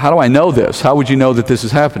 well, how do I know this? How would you know that this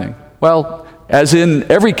is happening? Well, as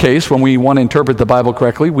in every case when we want to interpret the Bible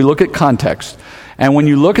correctly, we look at context. And when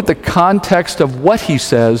you look at the context of what he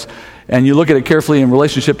says, and you look at it carefully in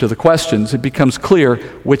relationship to the questions, it becomes clear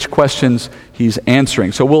which questions he's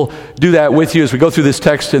answering. So we'll do that with you as we go through this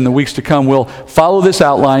text in the weeks to come. We'll follow this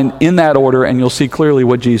outline in that order, and you'll see clearly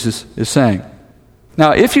what Jesus is saying.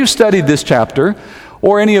 Now, if you studied this chapter,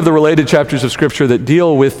 or any of the related chapters of Scripture that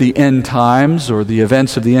deal with the end times or the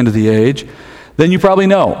events of the end of the age, then you probably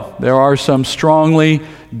know there are some strongly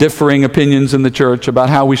differing opinions in the church about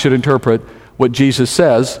how we should interpret what Jesus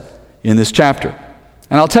says in this chapter.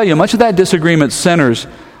 And I'll tell you, much of that disagreement centers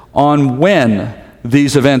on when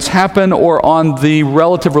these events happen or on the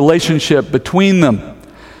relative relationship between them.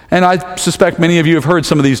 And I suspect many of you have heard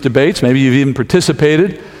some of these debates. Maybe you've even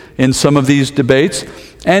participated in some of these debates.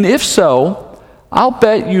 And if so, I'll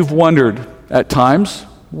bet you've wondered at times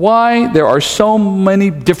why there are so many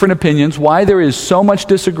different opinions, why there is so much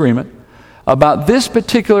disagreement about this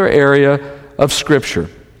particular area of Scripture.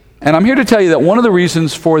 And I'm here to tell you that one of the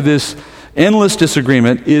reasons for this endless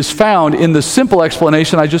disagreement is found in the simple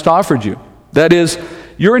explanation I just offered you. That is,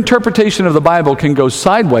 your interpretation of the Bible can go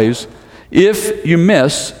sideways if you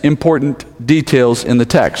miss important details in the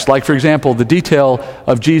text. Like, for example, the detail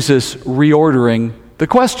of Jesus reordering the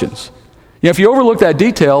questions. If you overlook that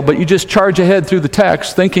detail, but you just charge ahead through the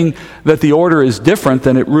text thinking that the order is different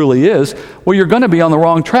than it really is, well, you're going to be on the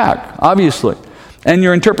wrong track, obviously. And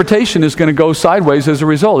your interpretation is going to go sideways as a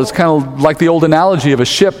result. It's kind of like the old analogy of a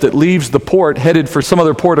ship that leaves the port headed for some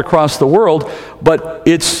other port across the world, but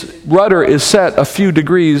its rudder is set a few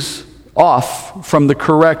degrees off from the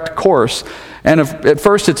correct course. And at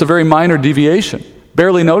first it's a very minor deviation,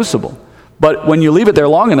 barely noticeable. But when you leave it there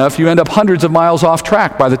long enough, you end up hundreds of miles off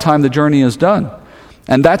track by the time the journey is done.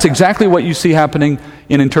 And that's exactly what you see happening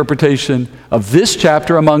in interpretation of this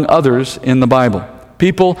chapter, among others in the Bible.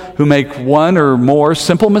 People who make one or more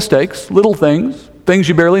simple mistakes, little things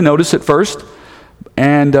you barely notice at first,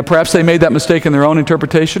 and perhaps they made that mistake in their own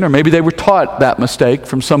interpretation, or maybe they were taught that mistake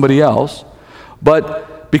from somebody else.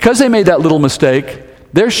 But because they made that little mistake,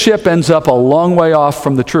 their ship ends up a long way off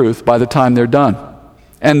from the truth by the time they're done.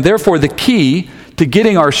 And therefore, the key to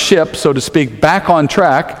getting our ship, so to speak, back on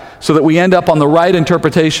track so that we end up on the right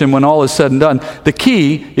interpretation when all is said and done, the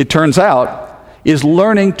key, it turns out, is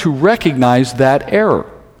learning to recognize that error.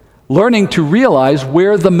 Learning to realize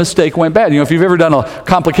where the mistake went bad. If you've ever done a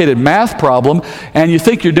complicated math problem and you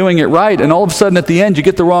think you're doing it right and all of a sudden at the end you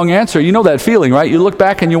get the wrong answer, you know that feeling, right? You look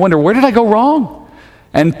back and you wonder, where did I go wrong?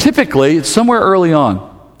 And typically, it's somewhere early on.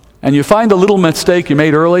 And you find a little mistake you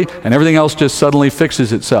made early, and everything else just suddenly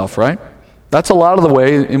fixes itself, right? That's a lot of the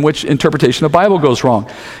way in which interpretation of the Bible goes wrong.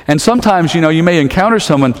 And sometimes, you may encounter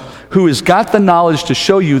someone who has got the knowledge to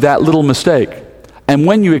show you that little mistake. And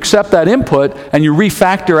when you accept that input and you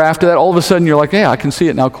refactor after that, all of a sudden you're like, I can see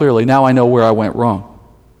it now clearly. Now I know where I went wrong.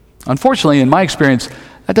 Unfortunately, in my experience,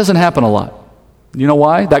 that doesn't happen a lot. You know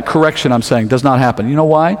why? That correction I'm saying does not happen. You know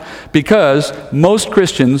why? Because most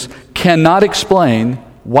Christians cannot explain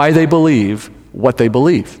why they believe what they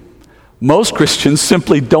believe. Most Christians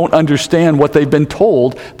simply don't understand what they've been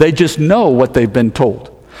told. They just know what they've been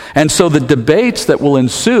told. And so the debates that will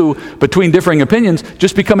ensue between differing opinions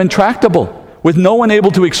just become intractable, with no one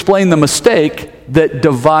able to explain the mistake that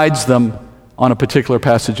divides them on a particular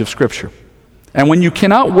passage of Scripture. And when you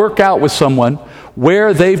cannot work out with someone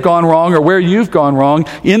where they've gone wrong or where you've gone wrong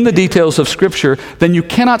in the details of Scripture, then you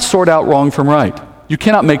cannot sort out wrong from right. You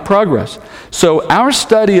cannot make progress. So our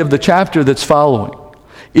study of the chapter that's following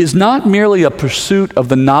is not merely a pursuit of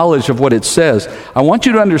the knowledge of what it says. I want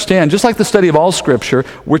you to understand, just like the study of all Scripture,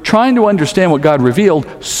 we're trying to understand what God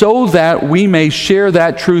revealed so that we may share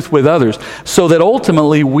that truth with others, so that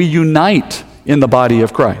ultimately we unite in the body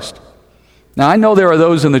of Christ. Now, I know there are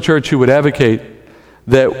those in the church who would advocate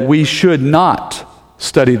that we should not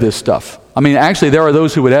study this stuff. Actually, there are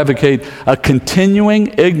those who would advocate a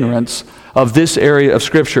continuing ignorance of this area of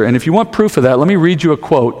Scripture. And if you want proof of that, let me read you a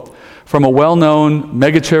quote from a well-known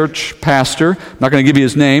megachurch pastor. I'm not going to give you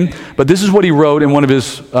his name, but this is what he wrote in one of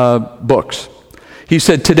his books. He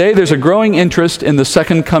said, "Today there's a growing interest in the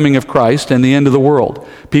second coming of Christ and the end of the world.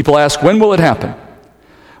 People ask, when will it happen?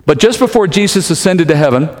 But just before Jesus ascended to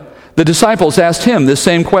heaven, the disciples asked him this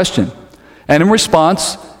same question. And in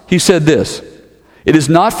response, he said this, 'It is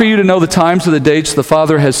not for you to know the times or the dates the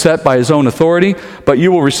Father has set by his own authority, but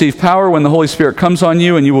you will receive power when the Holy Spirit comes on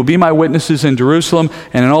you, and you will be my witnesses in Jerusalem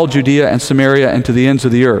and in all Judea and Samaria and to the ends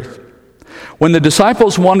of the earth.' When the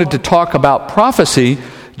disciples wanted to talk about prophecy,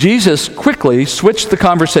 Jesus quickly switched the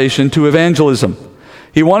conversation to evangelism.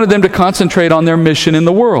 He wanted them to concentrate on their mission in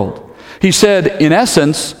the world. He said, in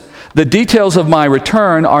essence, the details of my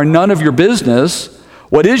return are none of your business.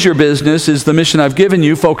 What is your business is the mission I've given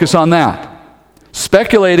you. Focus on that.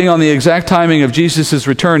 Speculating on the exact timing of Jesus'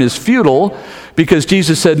 return is futile because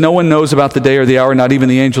Jesus said no one knows about the day or the hour, not even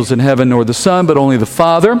the angels in heaven nor the Son, but only the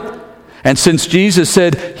Father. And since Jesus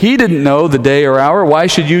said he didn't know the day or hour, why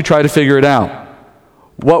should you try to figure it out?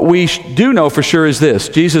 What we do know for sure is this: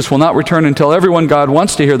 Jesus will not return until everyone God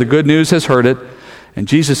wants to hear the good news has heard it. And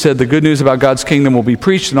Jesus said the good news about God's kingdom will be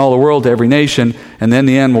preached in all the world to every nation, and then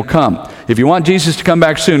the end will come. If you want Jesus to come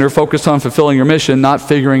back sooner, focus on fulfilling your mission, not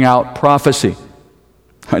figuring out prophecy."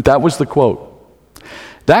 That was the quote.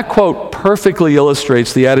 That quote perfectly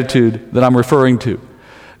illustrates the attitude that I'm referring to.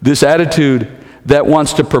 This attitude that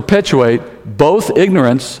wants to perpetuate both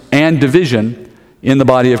ignorance and division in the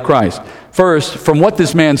body of Christ. First, from what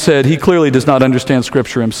this man said, he clearly does not understand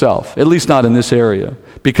Scripture himself, at least not in this area,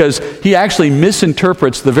 because he actually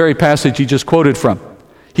misinterprets the very passage he just quoted from.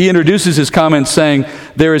 He introduces his comments saying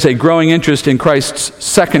there is a growing interest in Christ's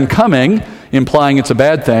second coming, implying it's a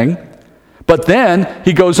bad thing, but then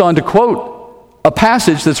he goes on to quote a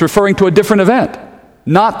passage that's referring to a different event,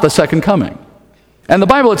 not the second coming. And the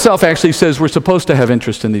Bible itself actually says we're supposed to have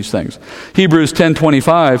interest in these things. Hebrews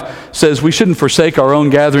 10:25 says we shouldn't forsake our own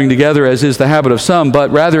gathering together as is the habit of some, but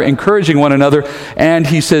rather encouraging one another. And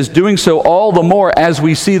he says doing so all the more as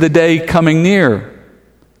we see the day coming near.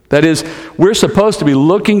 That is, we're supposed to be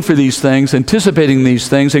looking for these things, anticipating these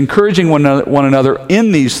things, encouraging one another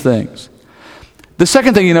in these things. The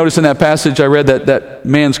second thing you notice in that passage I read, that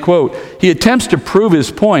man's quote, he attempts to prove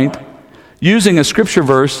his point using a scripture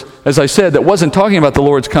verse, as I said, that wasn't talking about the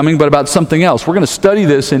Lord's coming, but about something else. We're going to study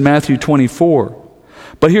this in Matthew 24.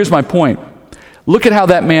 But here's my point. Look at how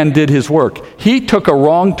that man did his work. He took a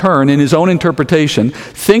wrong turn in his own interpretation,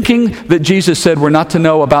 thinking that Jesus said we're not to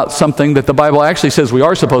know about something that the Bible actually says we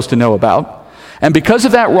are supposed to know about. And because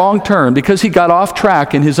of that wrong turn, because he got off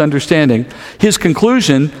track in his understanding, his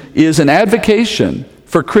conclusion is an advocation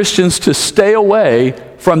for Christians to stay away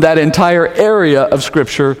from that entire area of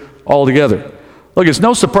Scripture altogether. Look, it's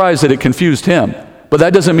no surprise that it confused him, but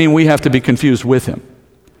that doesn't mean we have to be confused with him.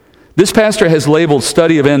 This pastor has labeled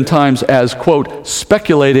study of end times as, quote,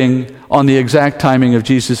 speculating on the exact timing of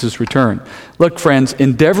Jesus' return. Look, friends,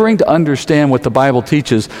 endeavoring to understand what the Bible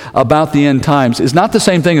teaches about the end times is not the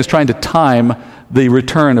same thing as trying to time the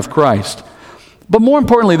return of Christ. But more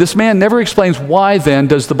importantly, this man never explains why then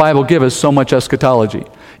does the Bible give us so much eschatology.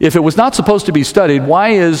 If it was not supposed to be studied, why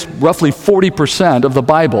is roughly 40% of the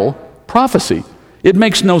Bible prophecy? It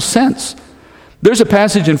makes no sense. There's a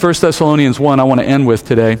passage in 1 Thessalonians 1 I want to end with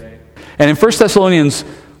today. And in 1 Thessalonians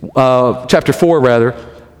chapter 4,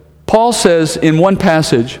 Paul says in one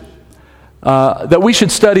passage that we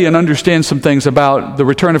should study and understand some things about the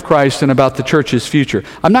return of Christ and about the church's future.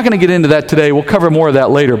 I'm not going to get into that today. We'll cover more of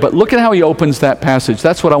that later. But look at how he opens that passage.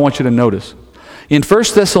 That's what I want you to notice. In 1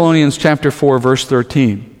 Thessalonians chapter 4, verse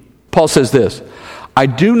 13, Paul says this, I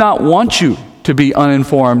do not want you to be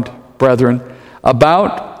uninformed, brethren,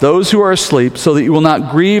 about those who are asleep, so that you will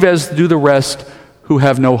not grieve as do the rest who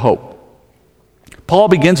have no hope. Paul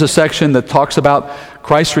begins a section that talks about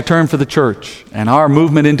Christ's return for the church and our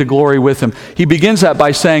movement into glory with him. He begins that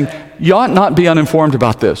by saying, you ought not be uninformed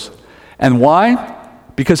about this. And why?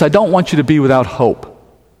 Because I don't want you to be without hope.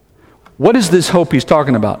 What is this hope he's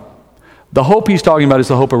talking about? The hope he's talking about is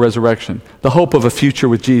the hope of resurrection, the hope of a future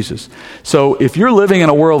with Jesus. So if you're living in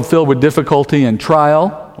a world filled with difficulty and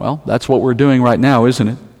trial, well, that's what we're doing right now, isn't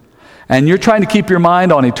it? And you're trying to keep your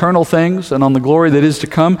mind on eternal things and on the glory that is to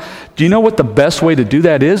come, do you know what the best way to do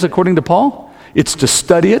that is, according to Paul? It's to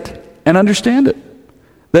study it and understand it.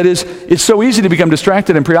 That is, it's so easy to become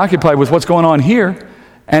distracted and preoccupied with what's going on here,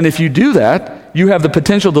 and if you do that, you have the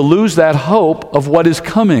potential to lose that hope of what is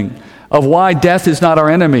coming, of why death is not our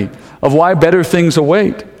enemy, of why better things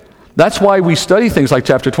await. That's why we study things like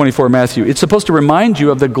chapter 24 of Matthew. It's supposed to remind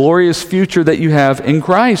you of the glorious future that you have in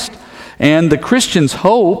Christ. And the Christian's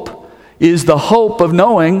hope is the hope of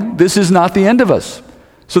knowing this is not the end of us.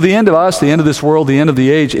 So the end of us, the end of this world, the end of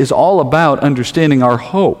the age is all about understanding our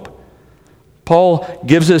hope. Paul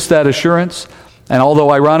gives us that assurance, and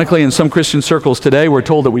although ironically in some Christian circles today we're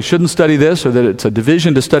told that we shouldn't study this or that it's a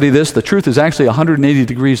division to study this, the truth is actually 180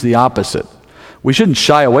 degrees the opposite. We shouldn't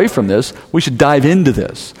shy away from this. We should dive into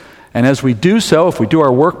this. And as we do so, if we do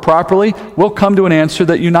our work properly, we'll come to an answer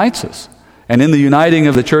that unites us. And in the uniting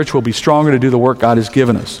of the church, we'll be stronger to do the work God has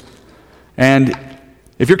given us. And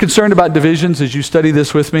if you're concerned about divisions as you study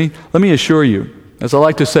this with me, let me assure you, as I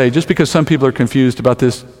like to say, just because some people are confused about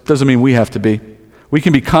this doesn't mean we have to be. We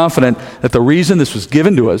can be confident that the reason this was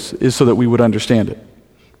given to us is so that we would understand it.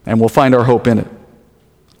 And we'll find our hope in it.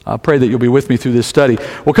 I pray that you'll be with me through this study.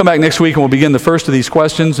 We'll come back next week and we'll begin the first of these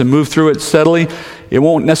questions and move through it steadily. It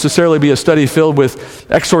won't necessarily be a study filled with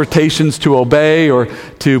exhortations to obey or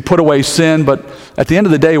to put away sin, but at the end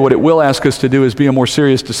of the day, what it will ask us to do is be a more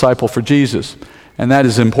serious disciple for Jesus. And that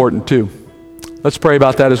is important too. Let's pray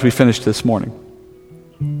about that as we finish this morning.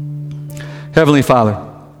 Heavenly Father,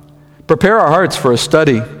 prepare our hearts for a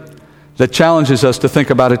study that challenges us to think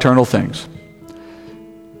about eternal things.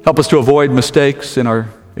 Help us to avoid mistakes in our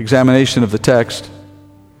examination of the text.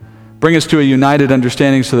 Bring us to a united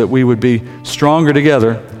understanding so that we would be stronger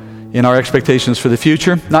together in our expectations for the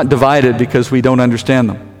future, not divided because we don't understand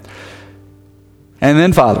them. And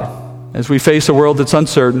then, Father, as we face a world that's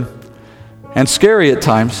uncertain and scary at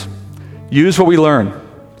times, use what we learn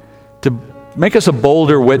to make us a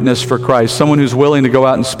bolder witness for Christ, someone who's willing to go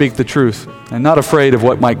out and speak the truth and not afraid of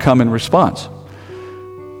what might come in response.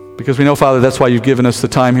 Because we know, Father, that's why you've given us the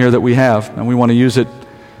time here that we have, and we want to use it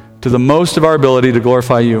to the most of our ability to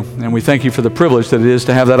glorify you. And we thank you for the privilege that it is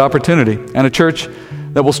to have that opportunity and a church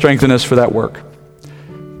that will strengthen us for that work.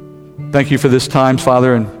 Thank you for this time,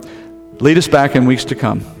 Father, and lead us back in weeks to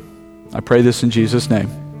come. I pray this in Jesus' name.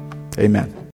 Amen.